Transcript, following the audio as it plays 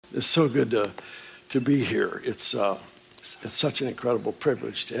It's so good to be here. It's such an incredible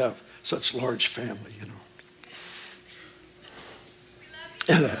privilege to have such a large family, you know.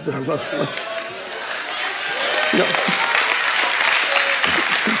 And I love you know.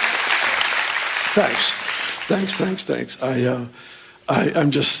 Thanks.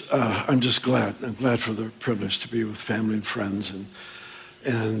 I'm just glad. I'm glad for the privilege to be with family and friends,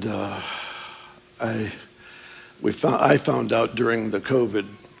 and I found out during the COVID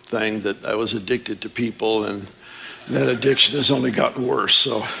thing that I was addicted to people, and that addiction has only gotten worse.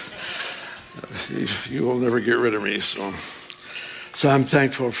 So you will never get rid of me. So I'm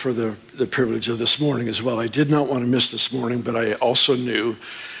thankful for the privilege of this morning as well. I did not want to miss this morning, but I also knew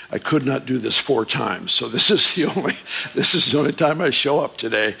I could not do this 4 times. So this is the only time I show up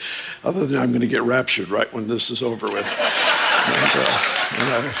today, other than I'm going to get raptured right when this is over with.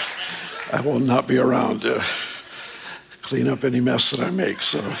 And I will not be around to clean up any mess that I make.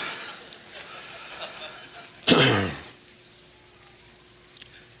 So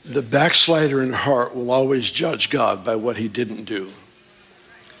the backslider in heart will always judge God by what he didn't do.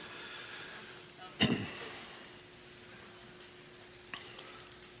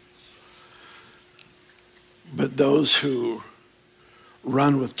 But those who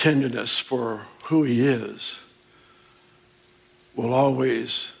run with tenderness for who he is will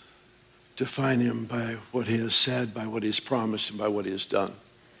always define him by what he has said, by what he's promised, and by what he has done.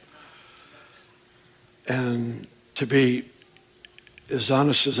 And to be as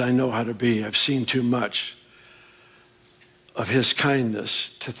honest as I know how to be, I've seen too much of his kindness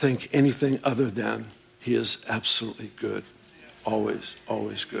to think anything other than he is absolutely good. Always,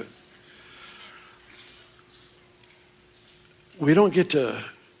 always good. We don't get to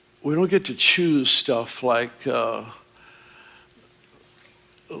choose stuff like I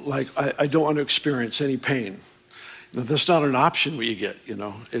don't want to experience any pain. You know, that's not an option we get. You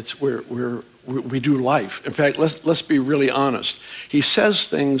know, it's we do life. In fact, let's be really honest. He says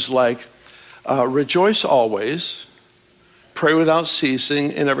things like, "Rejoice always, pray without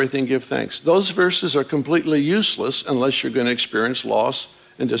ceasing, in everything give thanks." Those verses are completely useless unless you're going to experience loss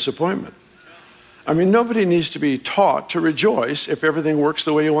and disappointment. I mean, nobody needs to be taught to rejoice if everything works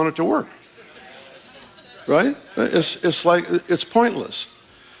the way you want it to work. Right? It's pointless.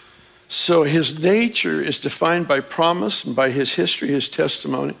 So his nature is defined by promise and by his history, his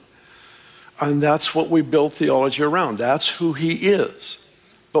testimony. And that's what we build theology around. That's who he is.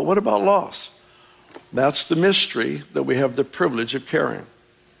 But what about loss? That's the mystery that we have the privilege of carrying.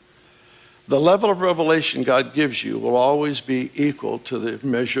 The level of revelation God gives you will always be equal to the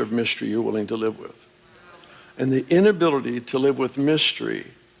measure of mystery you're willing to live with. And the inability to live with mystery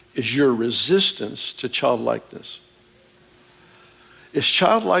is your resistance to childlikeness. It's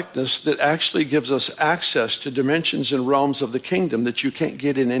childlikeness that actually gives us access to dimensions and realms of the kingdom that you can't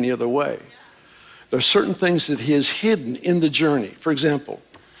get in any other way. There are certain things that he has hidden in the journey. For example,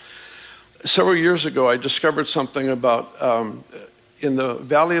 several years ago, I discovered something about in the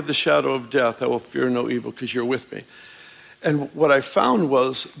valley of the shadow of death, I will fear no evil because you're with me. And what I found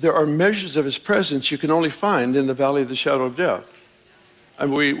was there are measures of his presence you can only find in the valley of the shadow of death.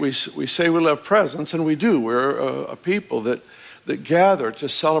 And we say we love presence, and we do. We're a people that gather to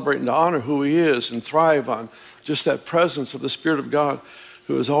celebrate and to honor who he is and thrive on just that presence of the Spirit of God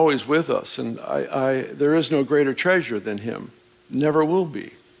who is always with us. And there is no greater treasure than him. Never will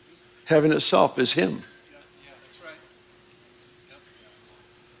be. Heaven itself is him.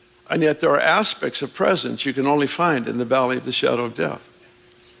 And yet there are aspects of presence you can only find in the valley of the shadow of death.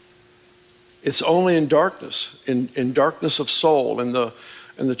 It's only in darkness, in darkness of soul, in the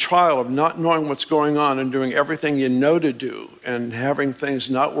trial of not knowing what's going on and doing everything you know to do and having things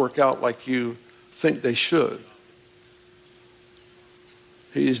not work out like you think they should.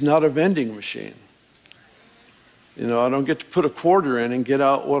 He's not a vending machine. You know, I don't get to put a quarter in and get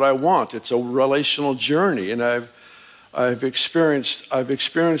out what I want. It's a relational journey, and I've experienced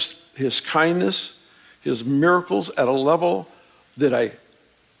his kindness, his miracles at a level that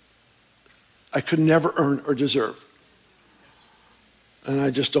I could never earn or deserve. And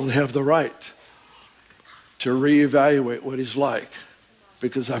I just don't have the right to reevaluate what he's like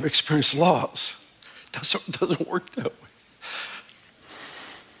because I've experienced loss. It doesn't work that way.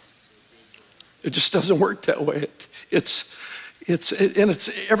 It just doesn't work that way. It's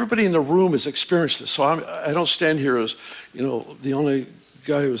everybody in the room has experienced this. So I don't stand here as, you know, the only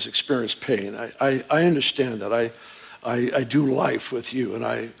guy who has experienced pain. I understand that. I do life with you,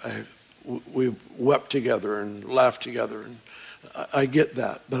 and we wept together and laughed together, and I get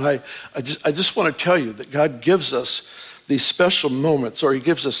that. But I just want to tell you that God gives us these special moments, or he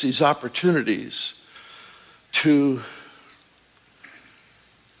gives us these opportunities to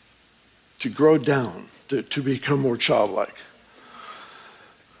to grow down, to become more childlike.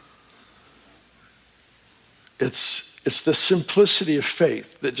 It's the simplicity of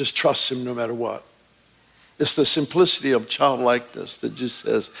faith that just trusts him no matter what. It's the simplicity of childlikeness that just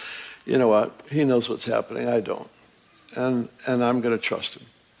says, you know what, he knows what's happening, I don't. And I'm going to trust him.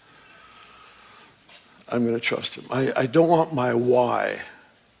 I'm going to trust him. I don't want my why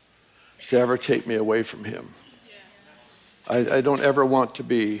to ever take me away from him. I don't ever want to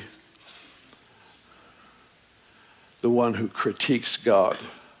be the one who critiques God.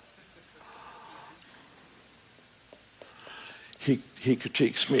 He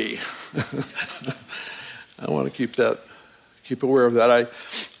critiques me. I want to keep aware of that.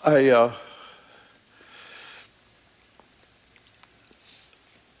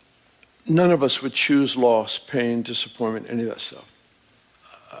 None of us would choose loss, pain, disappointment, any of that stuff.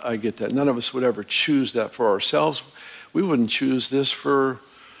 I get that. None of us would ever choose that for ourselves. We wouldn't choose this for,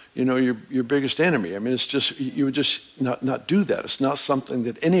 your biggest enemy. I mean, it's just, you would just not do that. It's not something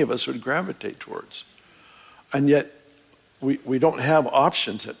that any of us would gravitate towards. And yet, we don't have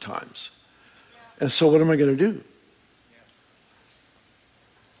options at times. And so what am I going to do?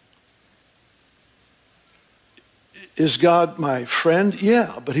 Is God my friend?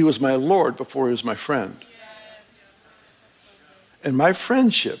 Yeah, but he was my Lord before he was my friend. And my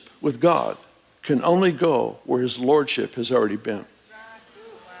friendship with God can only go where his lordship has already been.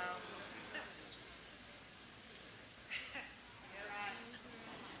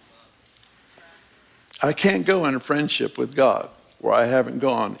 I can't go in a friendship with God where I haven't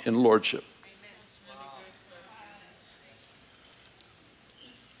gone in lordship.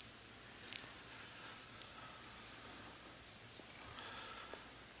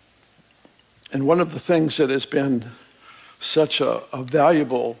 And one of the things that has been such a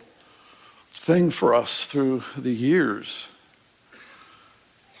valuable thing for us through the years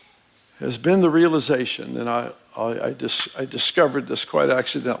has been the realization, and I discovered this quite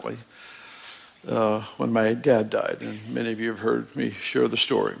accidentally when my dad died, and many of you have heard me share the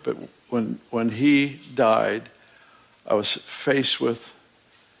story. But when he died, I was faced with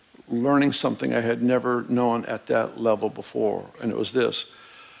learning something I had never known at that level before, and it was this.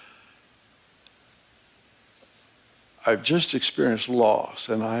 I've just experienced loss,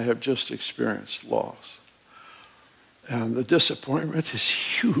 and I have just experienced loss. And the disappointment is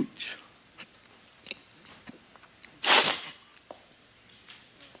huge.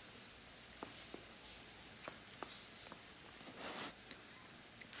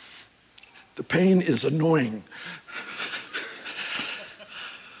 The pain is annoying.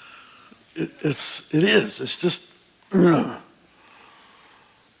 It is. It's just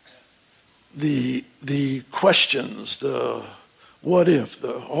the questions, the what if,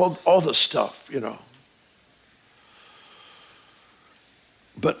 all the stuff,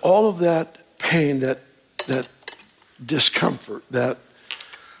 But all of that pain, that discomfort, the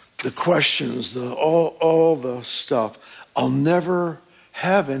questions, all the stuff, I'll never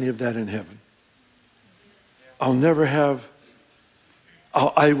have any of that in heaven. I'll never have.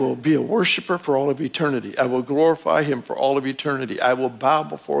 I will be a worshiper for all of eternity. I will glorify him for all of eternity. I will bow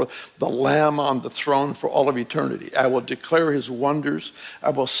before the Lamb on the throne for all of eternity. I will declare his wonders.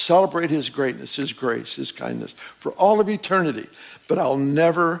 I will celebrate his greatness, his grace, his kindness for all of eternity. But I'll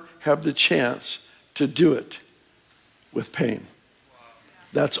never have the chance to do it with pain.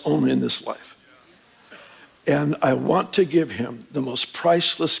 That's only in this life. And I want to give him the most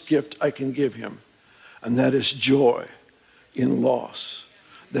priceless gift I can give him, and that is joy in loss.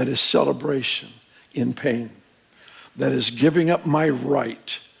 That is celebration in pain. That is giving up my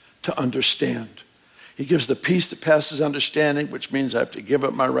right to understand. He gives the peace that passes understanding, which means I have to give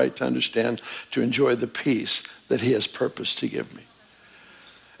up my right to understand to enjoy the peace that he has purposed to give me.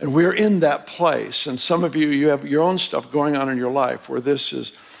 And we're in that place. And some of you have your own stuff going on in your life where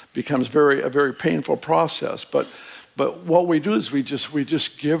this becomes a very painful process. But what we do is we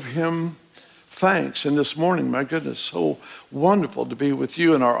just give him thanks. And this morning, my goodness, so wonderful to be with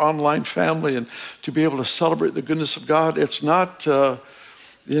you and our online family and to be able to celebrate the goodness of God. It's not,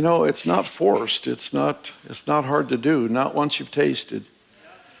 it's not forced. It's not hard to do. Not once you've tasted.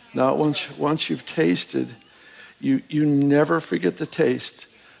 Not once you've tasted, you never forget the taste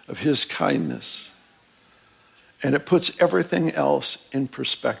of his kindness. And it puts everything else in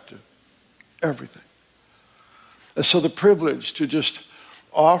perspective. Everything. And so the privilege to just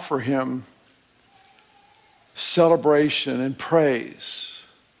offer him celebration and praise.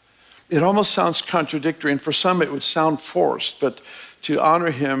 It almost sounds contradictory, and for some it would sound forced, but to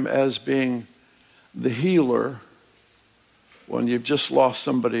honor him as being the healer when you've just lost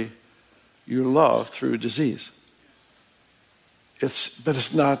somebody you love through disease. But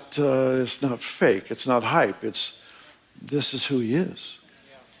it's not fake. It's not hype. This is who he is.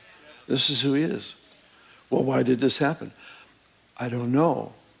 This is who he is. Well, why did this happen? I don't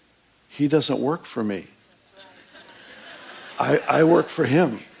know. He doesn't work for me. I work for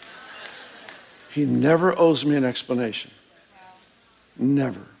him. He never owes me an explanation.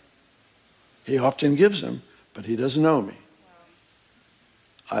 Never. He often gives them, but he doesn't owe me.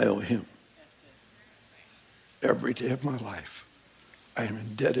 I owe him. Every day of my life, I am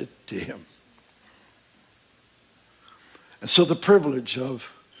indebted to him. And so the privilege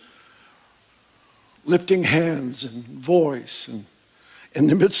of lifting hands and voice and in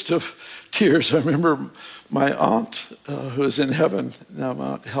the midst of tears, I remember my aunt who is in heaven now,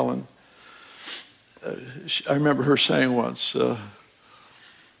 Aunt Helen, I remember her saying once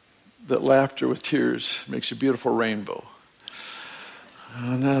that laughter with tears makes a beautiful rainbow.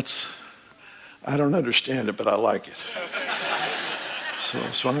 And I don't understand it, but I like it.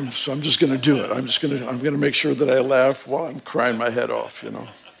 So I'm just going to do it. I'm going to make sure that I laugh while I'm crying my head off, you know.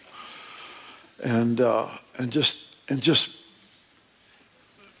 And just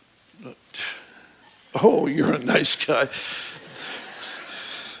oh, you're a nice guy.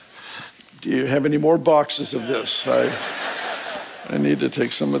 Do you have any more boxes of this? I need to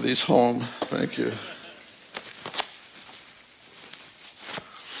take some of these home. Thank you.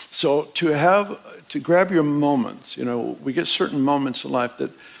 So to grab your moments, you know, we get certain moments in life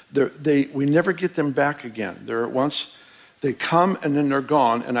that we never get them back again. Once they come and then they're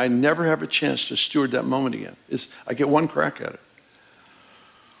gone, and I never have a chance to steward that moment again. I get one crack at it.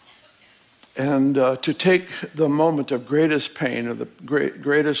 And to take the moment of greatest pain or the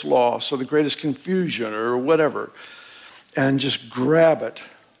greatest loss or the greatest confusion or whatever, and just grab it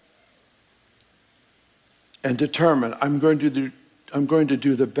and determine, I'm going to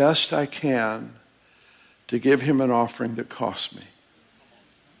do the best I can to give him an offering that costs me.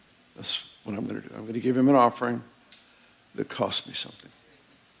 That's what I'm going to do. I'm going to give him an offering that costs me something.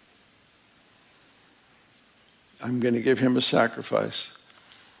 I'm going to give him a sacrifice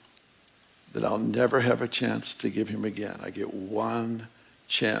that I'll never have a chance to give him again. I get one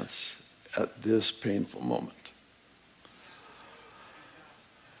chance at this painful moment.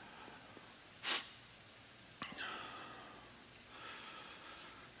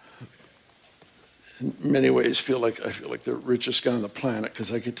 In many ways, I feel like the richest guy on the planet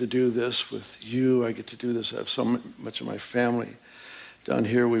because I get to do this with you. I get to do this. I have so much of my family down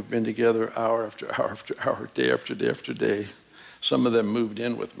here. We've been together hour after hour after hour, day after day after day. Some of them moved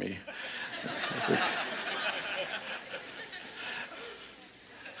in with me.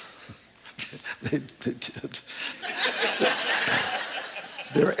 They did.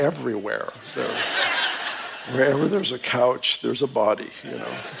 They're everywhere. Wherever there's a couch, there's a body, you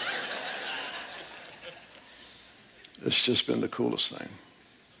know. It's just been the coolest thing.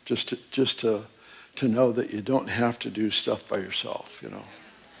 Just to know that you don't have to do stuff by yourself, you know.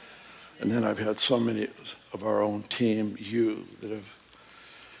 And then I've had so many of our own team, that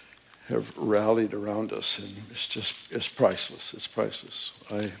have rallied around us, and it's priceless. It's priceless.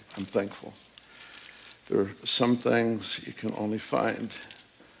 I'm thankful. There are some things you can only find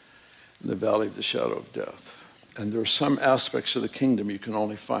in the valley of the shadow of death. And there are some aspects of the kingdom you can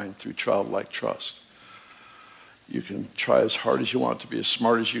only find through childlike trust. You can try as hard as you want to be as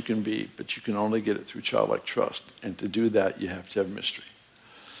smart as you can be, but you can only get it through childlike trust. And to do that, you have to have mystery.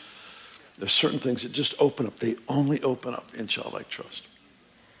 There's certain things that just open up. They only open up in childlike trust.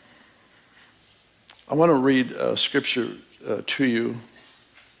 I want to read scripture to you.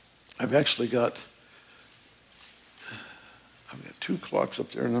 I've got 2 clocks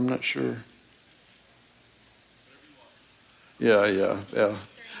up there, and I'm not sure. Yeah.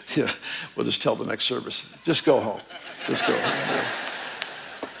 We'll just tell the next service. Just go home. Just go home.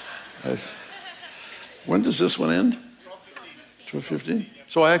 Yeah. When does this one end? 12:15.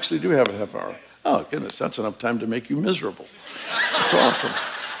 So I actually do have a half hour. Oh, goodness, that's enough time to make you miserable. That's awesome.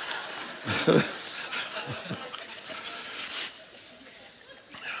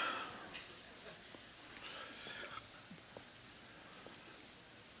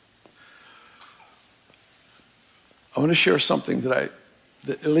 I want to share something that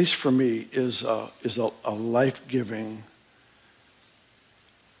at least for me, is a life-giving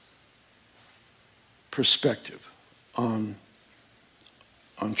perspective on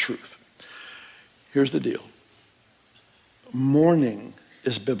truth. Here's the deal. Mourning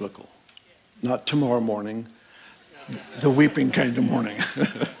is biblical, not tomorrow morning, the weeping kind of mourning.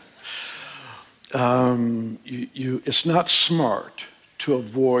 It's not smart to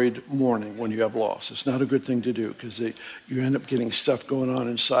avoid mourning when you have loss. It's not a good thing to do because you end up getting stuff going on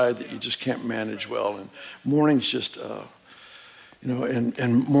inside that you just can't manage well. And mourning's just,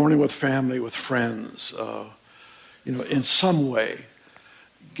 and mourning with family, with friends, in some way,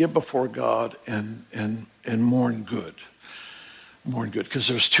 get before God and mourn good. Mourn good, because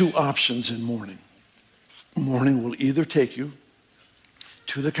there's two options in mourning. Mourning will either take you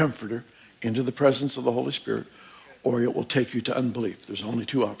to the Comforter, into the presence of the Holy Spirit, or it will take you to unbelief. There's only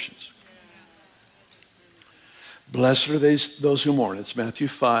two options. Blessed are those who mourn. It's Matthew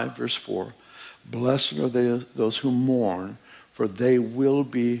 5, verse 4. Blessed are those who mourn, for they will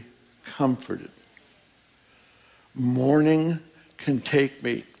be comforted. Mourning can take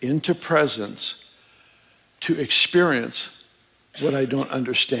me into presence to experience what I don't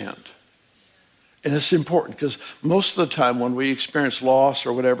understand. And it's important because most of the time when we experience loss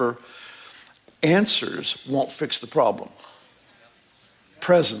or whatever, answers won't fix the problem.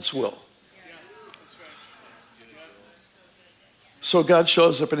 Presence will. So God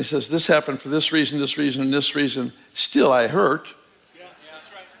shows up and he says, this happened for this reason, and this reason. Still, I hurt.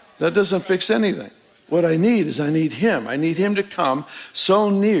 That doesn't fix anything. What I need is I need him. I need him to come so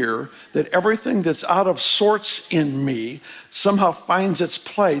near that everything that's out of sorts in me somehow finds its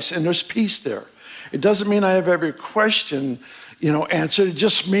place and there's peace there. It doesn't mean I have every question, answered. It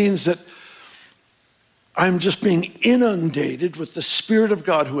just means that I'm just being inundated with the Spirit of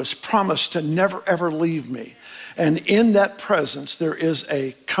God who has promised to never, ever leave me. And in that presence, there is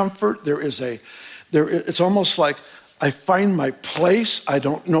a comfort. It's almost like I find my place. I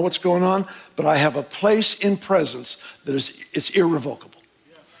don't know what's going on, but I have a place in presence that it's irrevocable.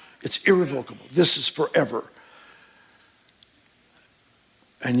 It's irrevocable. This is forever.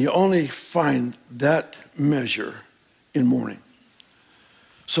 And you only find that measure in mourning.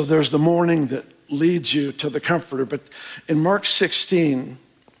 So there's the mourning that leads you to the Comforter. But in Mark 16,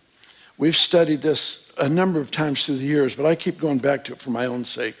 we've studied this a number of times through the years, but I keep going back to it for my own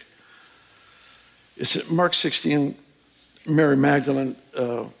sake. It's at Mark 16, Mary Magdalene,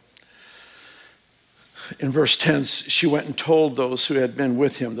 in verse 10, she went and told those who had been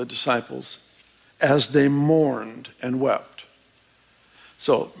with him, the disciples, as they mourned and wept.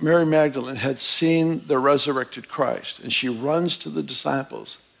 So Mary Magdalene had seen the resurrected Christ, and she runs to the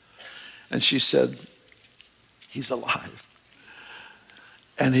disciples, and she said, he's alive.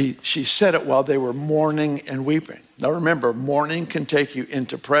 And she said it while they were mourning and weeping. Now remember, mourning can take you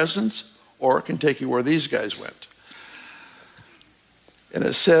into presence, or it can take you where these guys went. And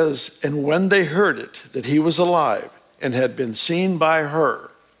it says, and when they heard it, that he was alive and had been seen by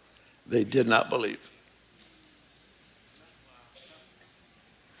her, they did not believe.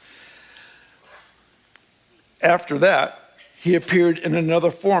 After that, he appeared in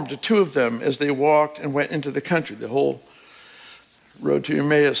another form to two of them as they walked and went into the country, the whole Road to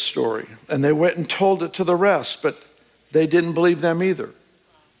Emmaus story. And they went and told it to the rest, but they didn't believe them either.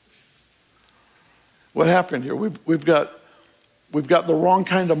 What happened here? We've got the wrong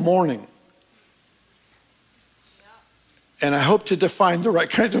kind of mourning. And I hope to define the right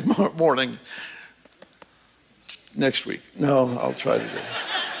kind of mourning next week. No, I'll try to do it.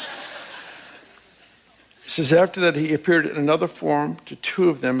 It says, after that he appeared in another form to two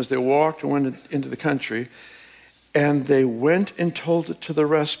of them as they walked and went into the country. And they went and told it to the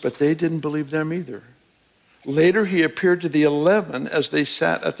rest, but they didn't believe them either. Later he appeared to the 11 as they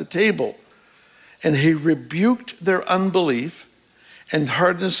sat at the table. And he rebuked their unbelief and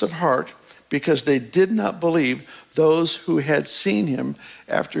hardness of heart because they did not believe those who had seen him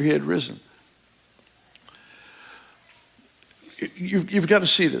after he had risen. You've got to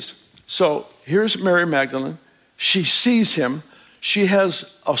see this. So here's Mary Magdalene. She sees him. She has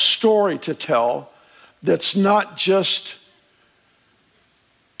a story to tell that's not just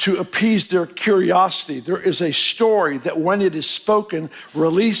to appease their curiosity. There is a story that when it is spoken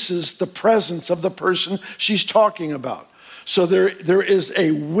releases the presence of the person she's talking about. So there is a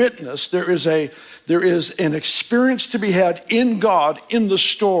witness, there is an experience to be had in God in the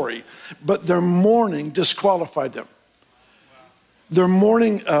story, but their mourning disqualified them. Their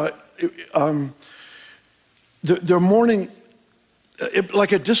mourning,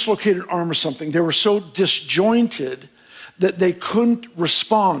 like a dislocated arm or something. They were so disjointed that they couldn't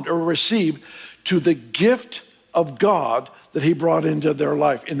respond or receive to the gift of God that he brought into their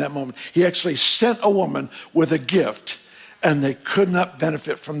life in that moment. He actually sent a woman with a gift, and they could not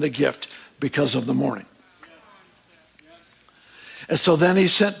benefit from the gift because of the mourning. And so then he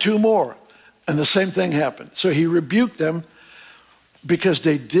sent two more, and the same thing happened. So he rebuked them because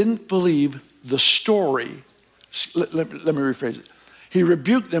they didn't believe the story. Let me rephrase it. He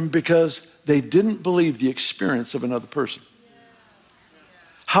rebuked them because they didn't believe the experience of another person.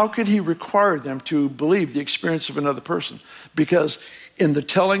 How could he require them to believe the experience of another person? Because in the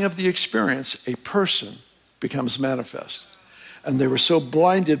telling of the experience, a person becomes manifest. And they were so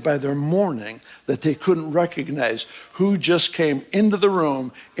blinded by their mourning that they couldn't recognize who just came into the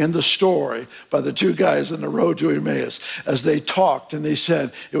room in the story by the two guys on the road to Emmaus as they talked. And they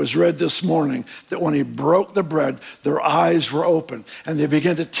said, it was read this morning, that when he broke the bread, their eyes were open. And they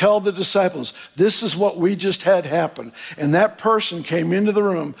began to tell the disciples, this is what we just had happen. And that person came into the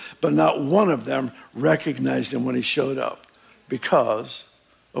room, but not one of them recognized him when he showed up because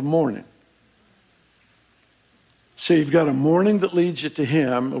of mourning. So you've got a mourning that leads you to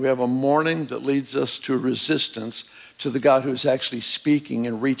him. We have a mourning that leads us to resistance to the God who's actually speaking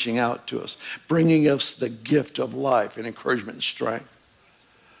and reaching out to us, bringing us the gift of life and encouragement and strength.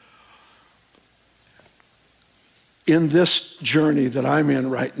 In this journey that I'm in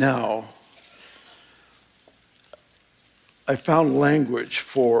right now, I found language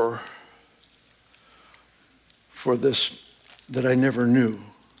for this that I never knew.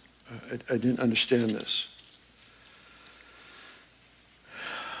 I didn't understand this.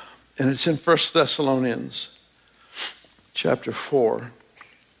 And it's in 1 Thessalonians chapter 4.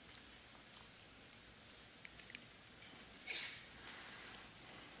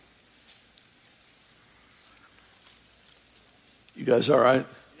 You guys all right?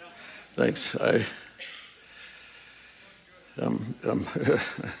 Yeah. Thanks. I'm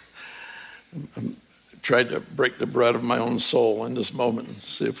tried to break the bread of my own soul in this moment and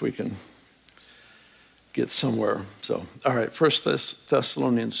see if we can get somewhere. So, all right, 1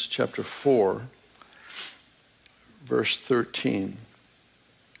 Thessalonians chapter 4, verse 13.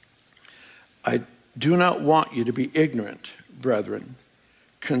 I do not want you to be ignorant, brethren,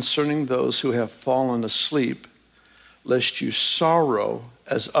 concerning those who have fallen asleep, lest you sorrow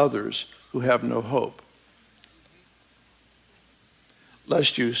as others who have no hope.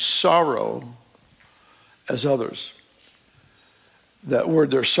 Lest you sorrow as others. That word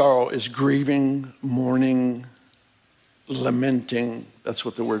there, sorrow, is grieving, mourning, lamenting. That's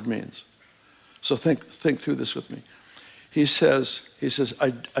what the word means. So think through this with me. He says,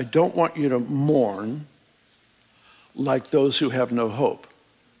 I don't want you to mourn like those who have no hope.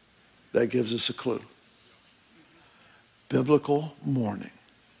 That gives us a clue. Biblical mourning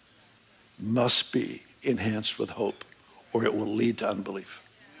must be enhanced with hope, or it will lead to unbelief.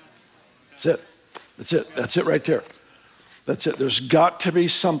 That's it. That's it. That's it right there. That's it. There's got to be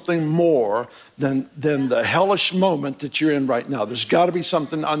something more than the hellish moment that you're in right now. There's got to be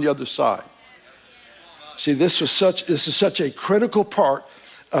something on the other side. See, this is such a critical part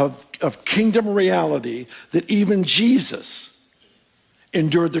of kingdom reality that even Jesus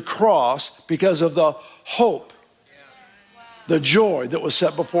endured the cross because of the hope, the joy that was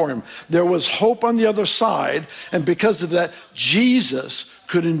set before him. There was hope on the other side, and because of that, Jesus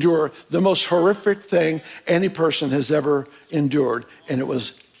could endure the most horrific thing any person has ever endured, and it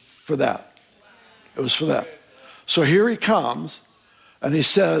was for that. It was for that. So here he comes, and he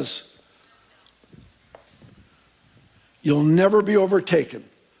says, you'll never be overtaken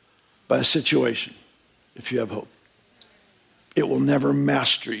by a situation if you have hope. It will never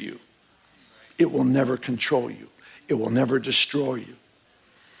master you. It will never control you. It will never destroy you.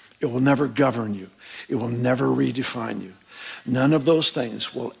 It will never govern you. It will never redefine you. None of those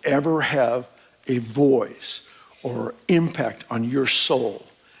things will ever have a voice or impact on your soul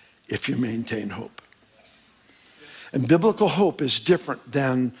if you maintain hope. And biblical hope is different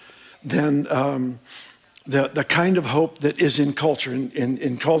than the kind of hope that is in culture.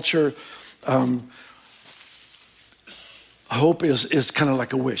 In culture, hope is kind of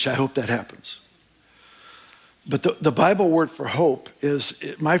like a wish. I hope that happens. But the Bible word for hope is,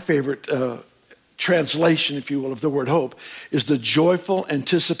 my favorite translation, if you will, of the word hope, is the joyful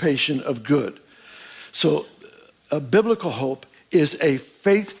anticipation of good. So a biblical hope is a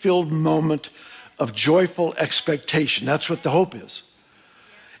faith-filled moment of joyful expectation. That's what the hope is.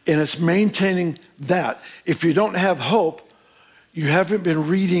 And it's maintaining that. If you don't have hope, you haven't been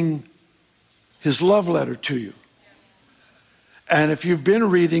reading his love letter to you. And if you've been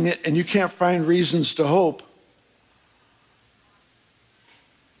reading it and you can't find reasons to hope,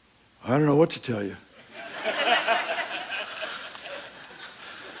 I don't know what to tell you.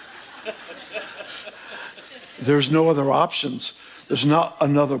 There's no other options. There's not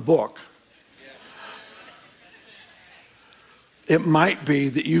another book. It might be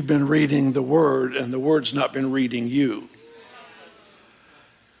that you've been reading the Word and the Word's not been reading you.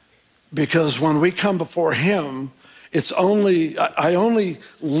 Because when we come before Him, I only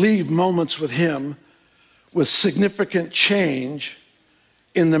leave moments with Him with significant change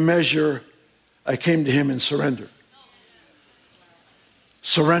in the measure I came to Him in surrender.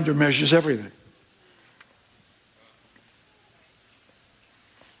 Surrender measures everything.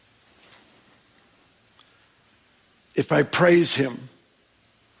 If I praise him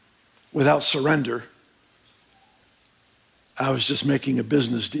without surrender, I was just making a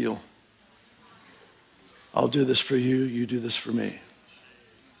business deal. I'll do this for you, you do this for me.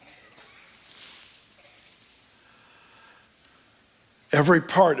 Every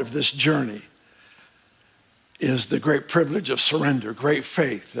part of this journey is the great privilege of surrender. Great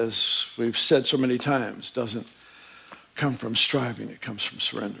faith, as we've said so many times, doesn't come from striving, it comes from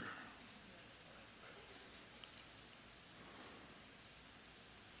surrender.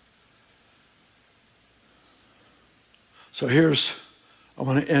 So I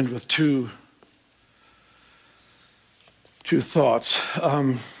want to end with two thoughts.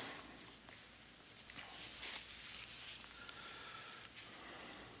 I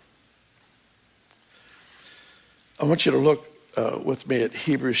want you to look with me at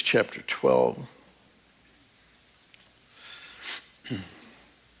Hebrews chapter 12.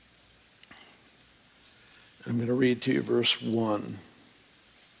 I'm going to read to you verse 1.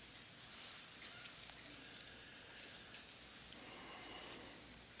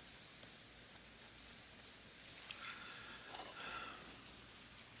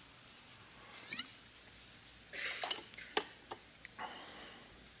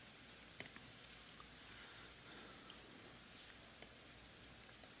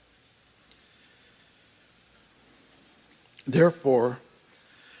 Therefore,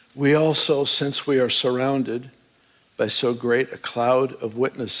 we also, since we are surrounded by so great a cloud of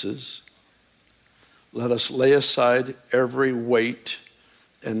witnesses, let us lay aside every weight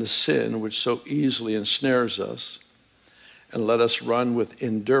and the sin which so easily ensnares us, and let us run with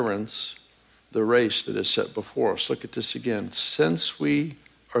endurance the race that is set before us. Look at this again. Since we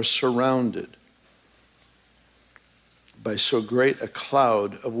are surrounded by so great a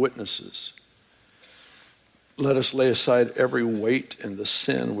cloud of witnesses, let us lay aside every weight and the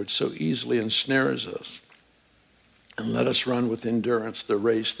sin which so easily ensnares us, and let us run with endurance the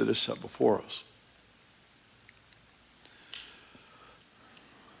race that is set before us.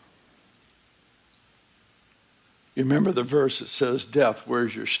 You remember the verse that says, "Death,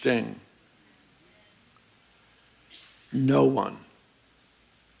 where's your sting?" No one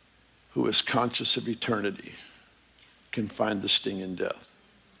who is conscious of eternity can find the sting in death.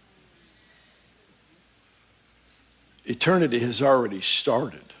 Eternity has already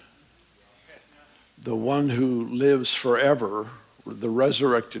started. The one who lives forever, the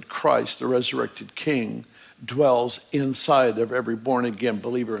resurrected Christ, the resurrected King, dwells inside of every born-again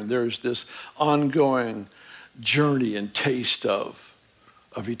believer. And there's this ongoing journey and taste of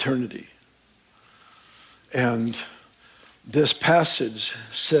eternity. And this passage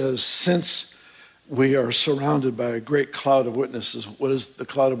says, since we are surrounded by a great cloud of witnesses. What is the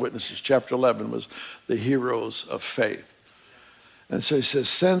cloud of witnesses? Chapter 11 was the heroes of faith. And so he says,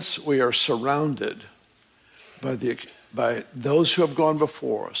 since we are surrounded by those who have gone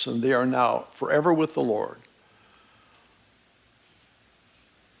before us, and they are now forever with the Lord,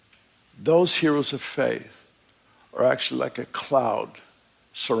 those heroes of faith are actually like a cloud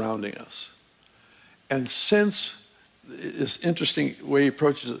surrounding us. And since it's interesting way he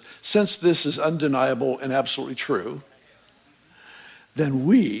approaches it. Since this is undeniable and absolutely true, then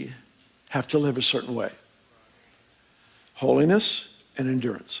we have to live a certain way. Holiness and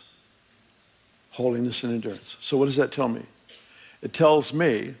endurance. Holiness and endurance. So what does that tell me? It tells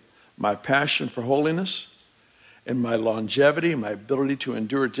me my passion for holiness and my longevity, my ability to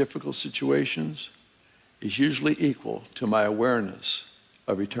endure difficult situations is usually equal to my awareness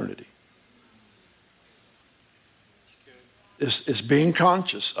of eternity. Is being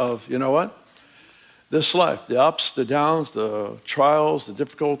conscious of, you know what? This life, the ups, the downs, the trials, the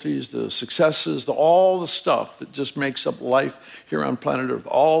difficulties, the successes, all the stuff that just makes up life here on planet Earth,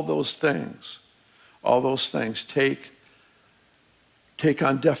 all those things take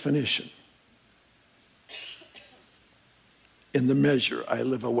on definition in the measure I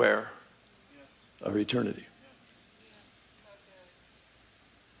live aware of eternity.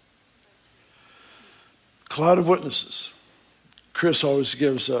 Cloud of witnesses. Chris always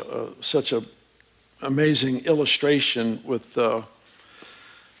gives such an amazing illustration with the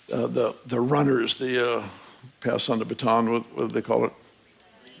runners, pass on the baton, what do they call it?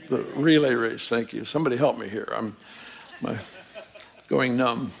 The relay race, thank you. Somebody help me here. I'm going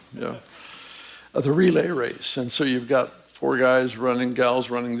numb. Yeah. The relay race. And so you've got 4 guys running, gals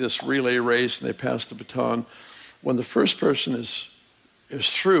running this relay race, and they pass the baton. When the first person is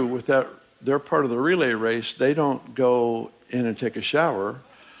through with their part of the relay race, they don't go in and take a shower.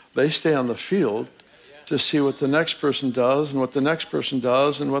 They stay on the field to see what the next person does and what the next person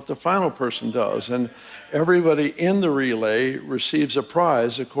does and what the final person does. And everybody in the relay receives a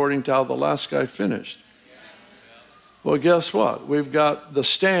prize according to how the last guy finished. Well, guess what? We've got the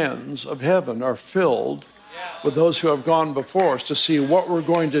stands of heaven are filled with those who have gone before us to see what we're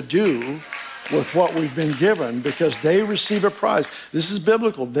going to do with what we've been given, because they receive a prize. This is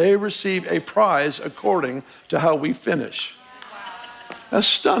biblical. They receive a prize according to how we finish. That's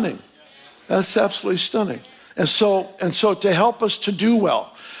stunning. That's absolutely stunning. And so to help us to do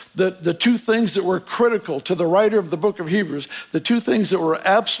well, the two things that were critical to the writer of the book of Hebrews, the two things that were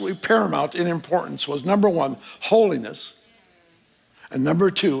absolutely paramount in importance was, number one, holiness, and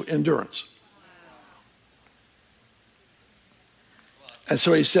number two, endurance. And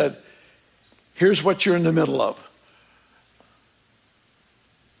so he said, here's what you're in the middle of.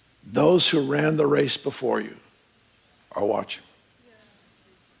 Those who ran the race before you are watching.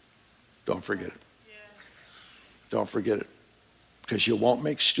 Don't forget it. Don't forget it. Because you won't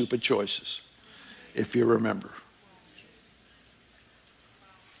make stupid choices if you remember.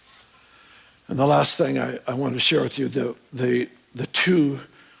 And the last thing I want to share with you, the two,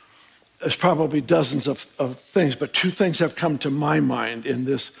 there's probably dozens of things, but two things have come to my mind in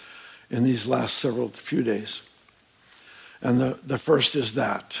these last few days. And the first is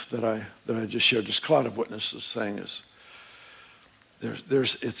that I just shared. This cloud of witnesses thing is,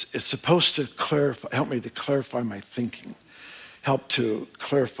 it's supposed to help me to clarify my thinking, help to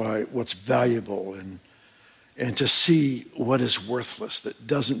clarify what's valuable, and to see what is worthless, that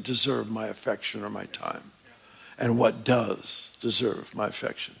doesn't deserve my affection or my time, and what does deserve my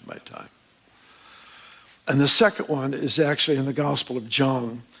affection, my time. And the second one is actually in the Gospel of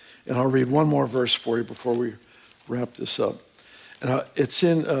John, and I'll read one more verse for you before we wrap this up. And it's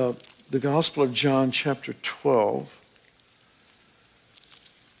in the Gospel of John, chapter 12.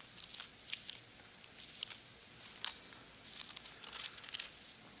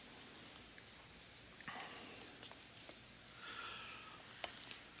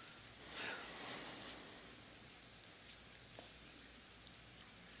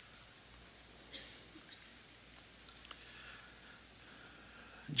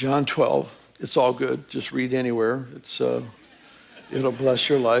 John 12, it's all good. Just read anywhere. It'll bless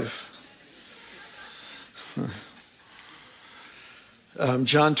your life.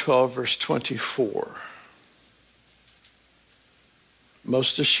 John 12, verse 24.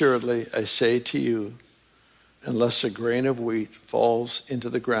 Most assuredly, I say to you, unless a grain of wheat falls into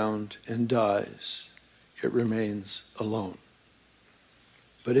the ground and dies, it remains alone.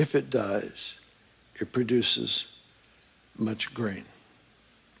 But if it dies, it produces much grain.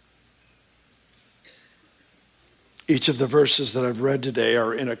 Each of the verses that I've read today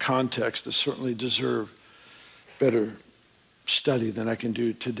are in a context that certainly deserve better study than I can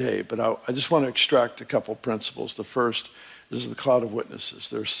do today. But I just want to extract a couple principles. The first is the cloud of witnesses.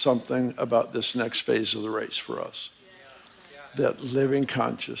 There's something about this next phase of the race for us. That living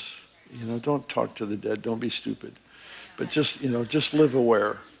conscious, don't talk to the dead, don't be stupid. But just live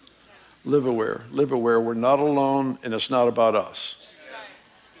aware. Live aware. Live aware. We're not alone, and it's not about us.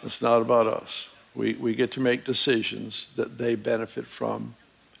 It's not about us. We get to make decisions that they benefit from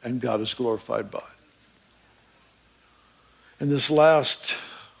and God is glorified by. And this last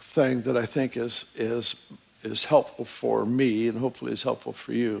thing that I think is helpful for me and hopefully is helpful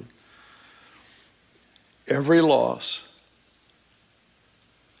for you, every loss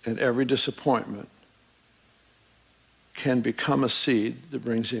and every disappointment can become a seed that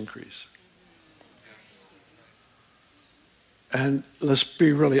brings increase. And let's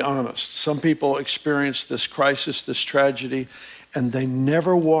be really honest. Some people experience this crisis, this tragedy, and they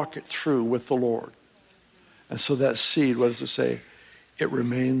never walk it through with the Lord. And so that seed, what does it say? It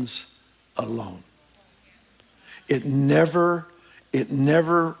remains alone. It never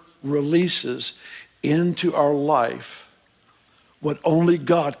releases into our life what only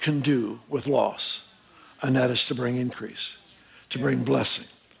God can do with loss, and that is to bring increase, to bring blessing,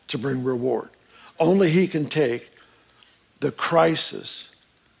 to bring reward. Only He can take the crisis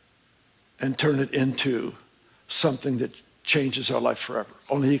and turn it into something that changes our life forever.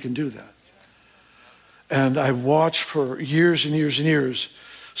 Only He can do that. And I've watched for years and years and years,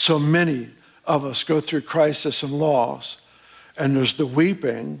 so many of us go through crisis and loss, and there's the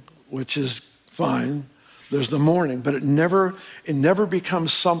weeping, which is fine. There's the mourning, but it never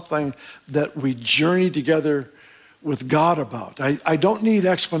becomes something that we journey together with God about. I don't need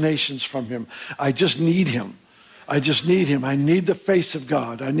explanations from Him. I just need Him. I just need Him. I need the face of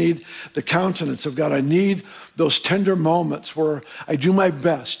God. I need the countenance of God. I need those tender moments where I do my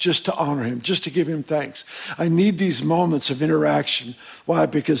best just to honor Him, just to give Him thanks. I need these moments of interaction. Why?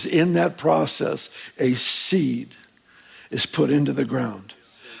 Because in that process, a seed is put into the ground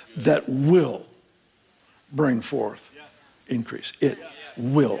that will bring forth increase. It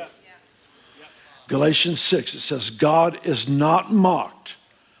will. Galatians 6, it says, God is not mocked.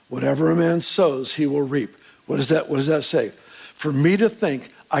 Whatever a man sows, he will reap. What does that say? For me to think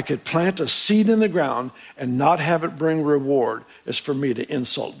I could plant a seed in the ground and not have it bring reward is for me to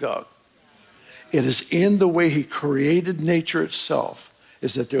insult God. It is in the way he created nature itself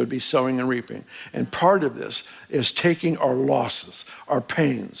is that there would be sowing and reaping. And part of this is taking our losses, our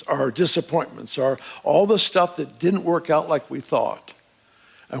pains, our disappointments, all the stuff that didn't work out like we thought.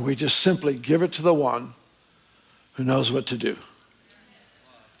 And we just simply give it to the one who knows what to do.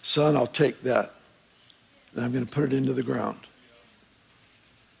 Son, I'll take that and I'm going to put it into the ground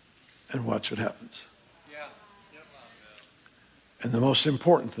and watch what happens. And the most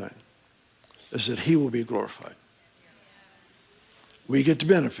important thing is that he will be glorified. We get to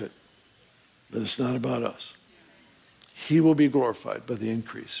benefit, but it's not about us. He will be glorified by the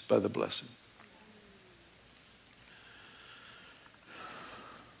increase, by the blessing.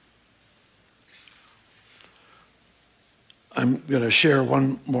 I'm going to share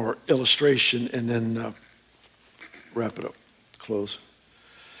one more illustration and then wrap it up, close.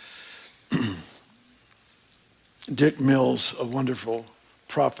 Dick Mills, a wonderful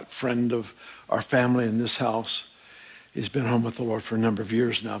prophet friend of our family in this house. He's been home with the Lord for a number of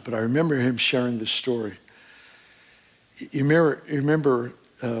years now, but I remember him sharing this story. You remember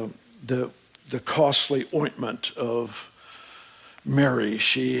the costly ointment of Mary.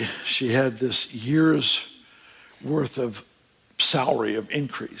 She had this year's worth of salary, of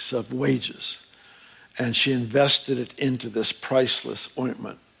increase, of wages, and she invested it into this priceless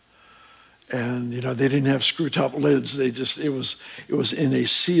ointment. And, they didn't have screw-top lids. It was in a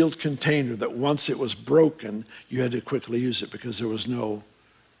sealed container that once it was broken, you had to quickly use it because there was no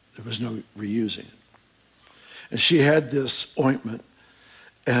reusing it. And she had this ointment,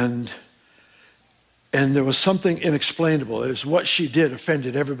 and there was something inexplainable. It was what she did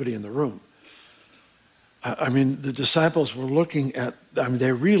offended everybody in the room. I mean, the disciples were looking at,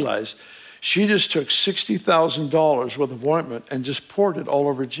 they realized she just took $60,000 worth of ointment and just poured it all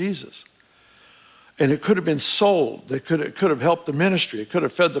over Jesus. And it could have been sold. It could have helped the ministry. It could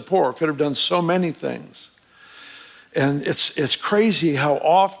have fed the poor. It could have done so many things. And it's crazy how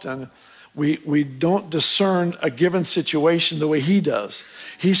often we don't discern a given situation the way he does.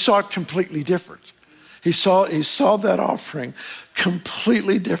 He saw it completely different. He saw that offering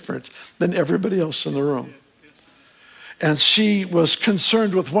completely different than everybody else in the room. And she was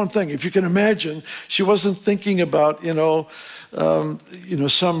concerned with one thing. If you can imagine, she wasn't thinking about,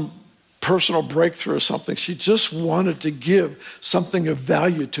 some personal breakthrough or something. She just wanted to give something of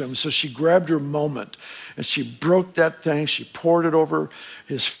value to him. So she grabbed her moment and she broke that thing. She poured it over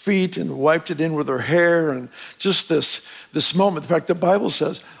his feet and wiped it in with her hair. And just this moment. In fact, the Bible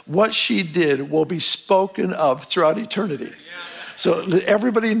says what she did will be spoken of throughout eternity. So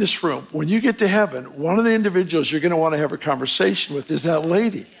everybody in this room, when you get to heaven, one of the individuals you're going to want to have a conversation with is that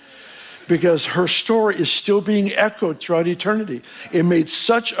lady. Because her story is still being echoed throughout eternity. It made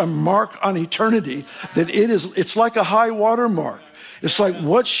such a mark on eternity that it's like a high water mark. It's like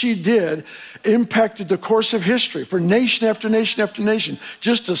what she did impacted the course of history for nation after nation after nation.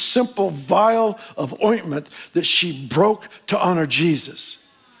 Just a simple vial of ointment that she broke to honor Jesus.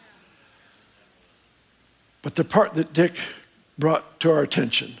 But the part that Dick brought to our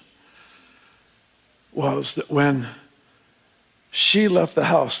attention was that when she left the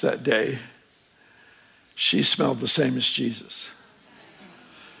house that day, she smelled the same as Jesus.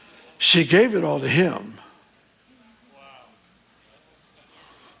 She gave it all to him.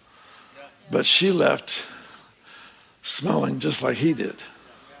 But she left smelling just like he did.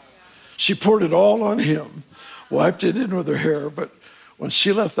 She poured it all on him, wiped it in with her hair, but when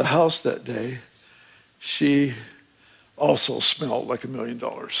she left the house that day, she also smelled like $1 million.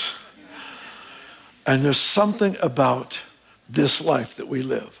 And there's something about this life that we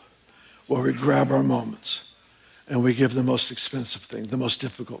live, where we grab our moments and we give the most expensive thing, the most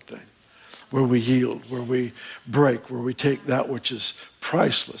difficult thing, where we yield, where we break, where we take that which is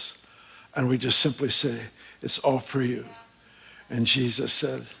priceless, and we just simply say, it's all for you. And Jesus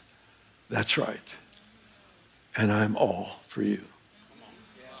said, that's right. And I'm all for you.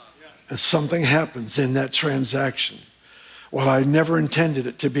 And something happens in that transaction. Well, I never intended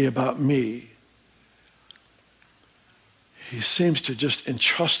it to be about me. He seems to just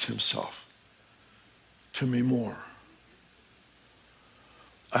entrust himself to me more.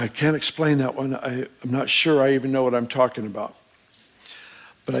 I can't explain that one. I'm not sure I even know what I'm talking about.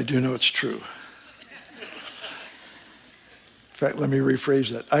 But I do know it's true. In fact, let me rephrase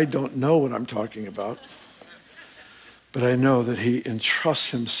that. I don't know what I'm talking about. But I know that he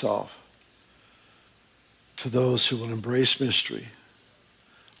entrusts himself to those who will embrace mystery,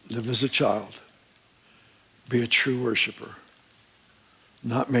 live as a child, be a true worshiper,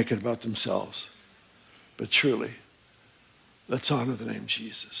 not make it about themselves, but truly, let's honor the name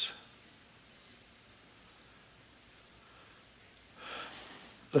Jesus.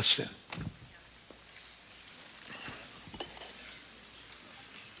 Let's stand.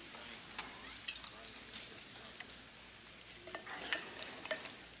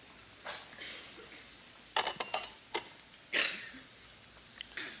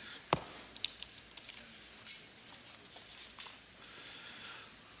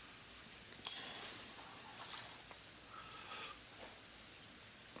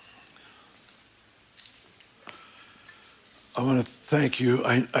 I want to thank you.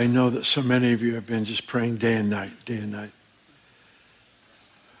 I know that so many of you have been just praying day and night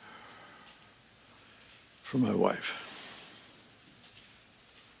for my wife.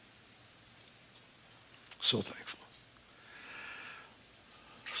 So thankful.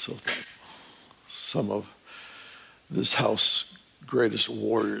 So thankful. Some of this house greatest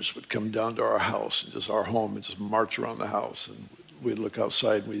warriors would come down to our house and just our home and just march around the house, and we'd look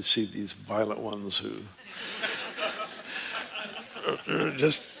outside and we'd see these violent ones who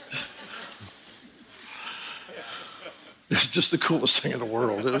it's just the coolest thing in the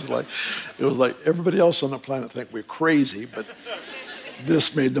world. It was like everybody else on the planet think we're crazy, but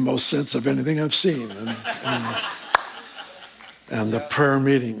this made the most sense of anything I've seen. And the prayer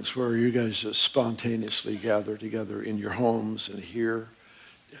meetings where you guys just spontaneously gather together in your homes and here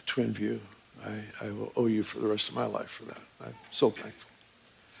at Twin View, I will owe you for the rest of my life for that. I'm so thankful.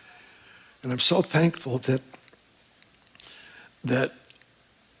 And I'm so thankful that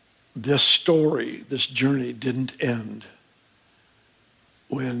this story, this journey didn't end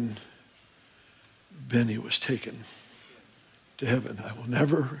when Benny was taken to heaven. I will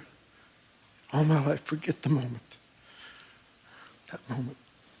never, all my life, forget the moment. That moment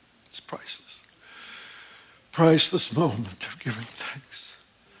is priceless. Priceless moment of giving thanks.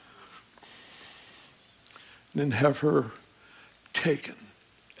 And then have her taken,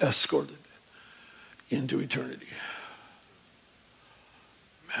 escorted into eternity.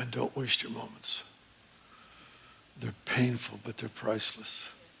 Man, don't waste your moments. They're painful, but they're priceless.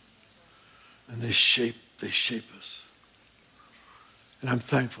 And they shape us. And I'm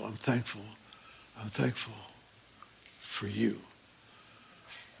thankful for you.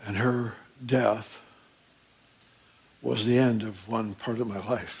 And her death was the end of one part of my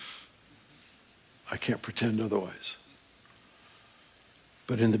life. I can't pretend otherwise.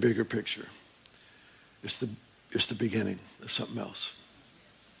 But in the bigger picture, it's the beginning of something else.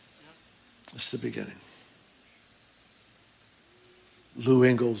 It's the beginning. Lou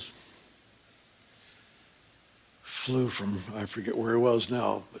Engel's flew from, I forget where he was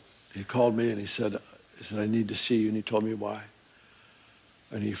now, but he called me and he said, I need to see you, and he told me why.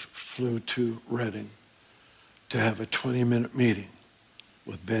 And he flew to Reading to have a 20-minute meeting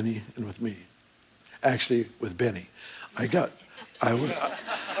with Benny and with me. Actually, with Benny. I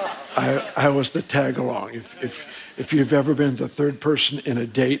was the tag along. If you've ever been the third person in a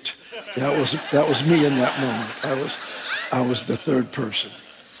date, that was me in that moment. I was the third person.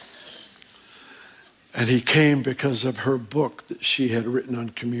 And he came because of her book that she had written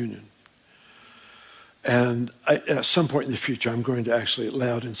on communion. And at some point in the future, I'm going to actually lay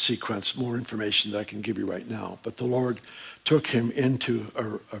out in sequence more information that I can give you right now. But the Lord took him into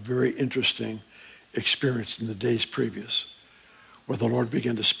a very interesting experience in the days previous, where the Lord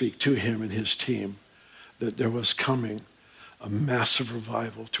began to speak to him and his team that there was coming a massive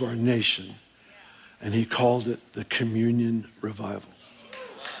revival to our nation. And he called it the Communion Revival.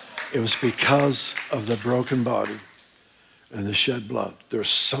 It was because of the broken body and the shed blood. There's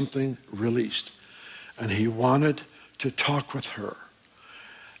something released. And he wanted to talk with her,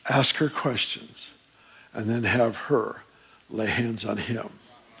 ask her questions, and then have her lay hands on him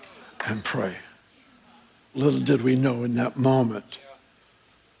and pray. Little did we know in that moment,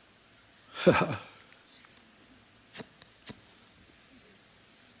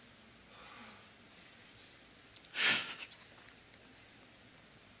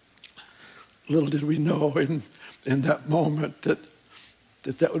 little did we know in that moment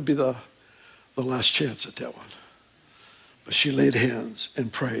that would be the last chance at that one. But she laid hands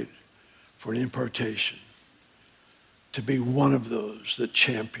and prayed for an impartation to be one of those that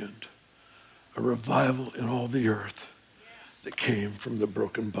championed a revival in all the earth that came from the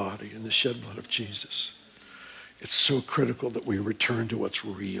broken body and the shed blood of Jesus. It's so critical that we return to what's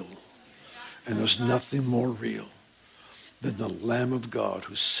real. And there's nothing more real than the Lamb of God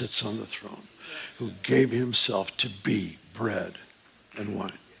who sits on the throne, who gave himself to be bread and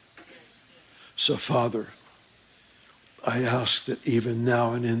wine. So, Father, I ask that even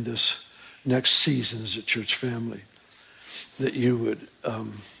now and in this next season as a church family, that you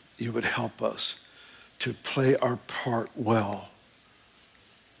would help us to play our part well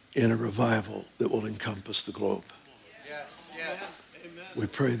in a revival that will encompass the globe. Yes. Yes. We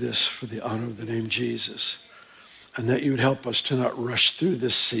pray this for the honor of the name Jesus, and that you would help us to not rush through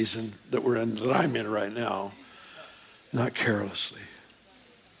this season that we're in, that I'm in right now, not carelessly,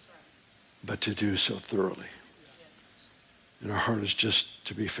 but to do so thoroughly. And our heart is just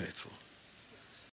to be faithful.